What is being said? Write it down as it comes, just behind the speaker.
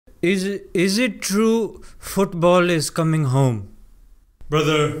Is it true football is coming home?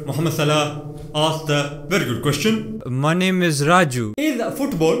 Brother Muhammad Salah asked a very good question. My name is Raju. Is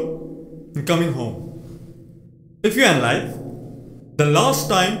football coming home? If you analyze, the last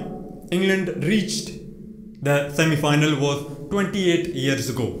time England reached the semi-final was 28 years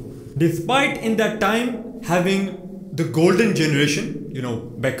ago. Despite in that time having the golden generation,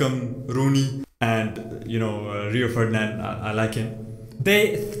 Beckham, Rooney and Rio Ferdinand, I like him.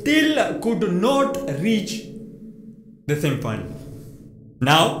 They still could not reach the semi-final.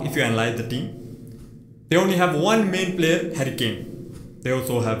 Now, if you analyze the team, they only have one main player, Harry Kane. They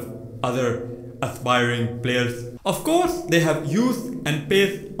also have other aspiring players. Of course, they have youth and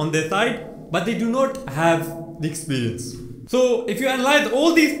pace on their side, but they do not have the experience. So, if you analyze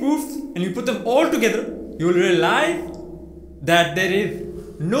all these proofs and you put them all together, you will realize that there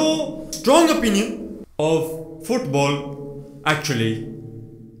is no strong opinion of football actually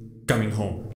coming home.